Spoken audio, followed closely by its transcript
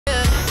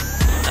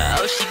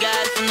Oh, she got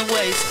it from the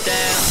waist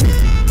down.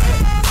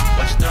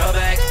 Watch her throw it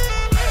back.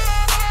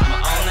 I'ma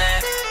own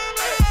that.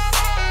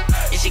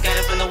 Yeah, she got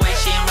it from the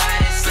waist, she ain't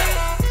riding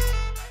slow.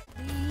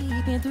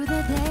 Sleeping through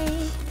the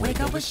day,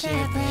 wake up with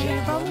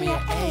champagne, roll me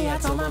an A. I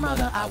told my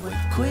mother I would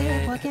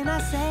quit. What can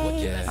I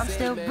say? I'm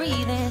still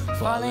breathing,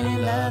 falling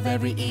in love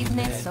every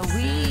evening. So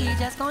we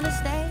just gonna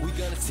stay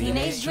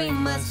teenage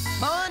dreamers,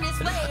 born this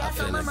way. I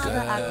told my mother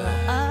I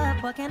grew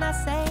up. What can I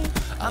say?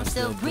 I'm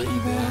still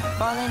breathing,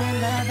 falling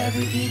in love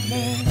every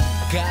evening.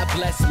 God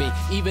bless me,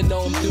 even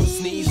though I'm through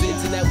sneezing.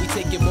 Tonight we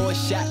taking more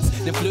shots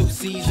than flu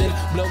season.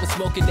 Blowing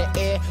smoke in the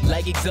air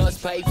like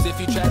exhaust pipes. If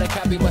you try to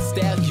copy my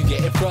style, you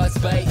getting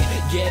frostbite.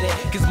 Get it?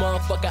 Cause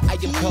motherfucker, I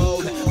am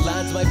cold.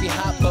 Lines might be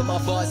hot, but my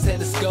boss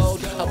had a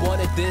scold. I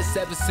wanted this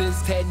ever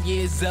since 10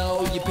 years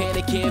old. You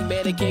panicking,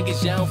 mannequin,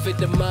 cause y'all don't fit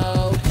the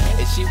mold.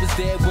 And she was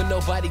there when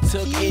nobody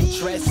took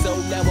interest. So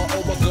now I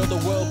owe my girl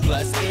the world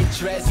plus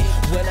interest.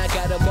 When I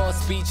got them all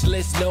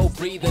speechless, no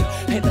breathing.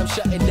 And I'm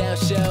shutting down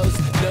shows,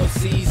 no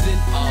season.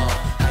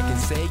 I can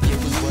say it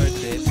was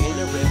worth it.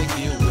 Panoramic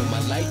view with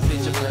my light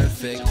picture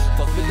perfect.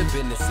 Fuck with the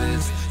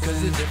businesses,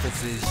 cause the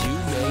difference is you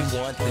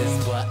may want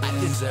this, but I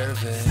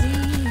deserve it.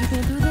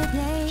 Sleeping through the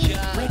day,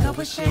 wake up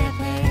with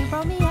champagne,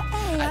 roll me an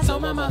A. I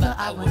told my mother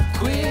I would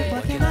quit.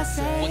 What can I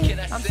say?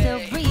 I'm still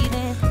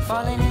breathing,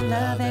 falling in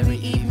love every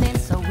evening.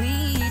 So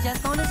we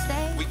just gonna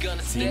stay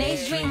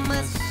teenage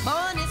dreamers,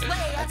 born this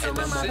way. I told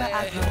my mother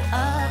I grew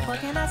up. What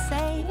can I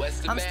say?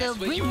 I'm still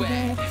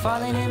breathing,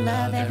 falling in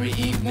love every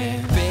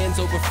evening. Fans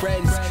over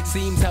friends,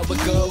 seems how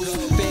it goes.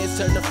 Fans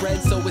turn to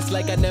friends, so it's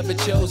like I never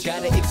chose.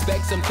 Gotta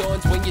expect some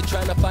thorns when you're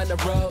trying to find a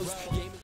rose.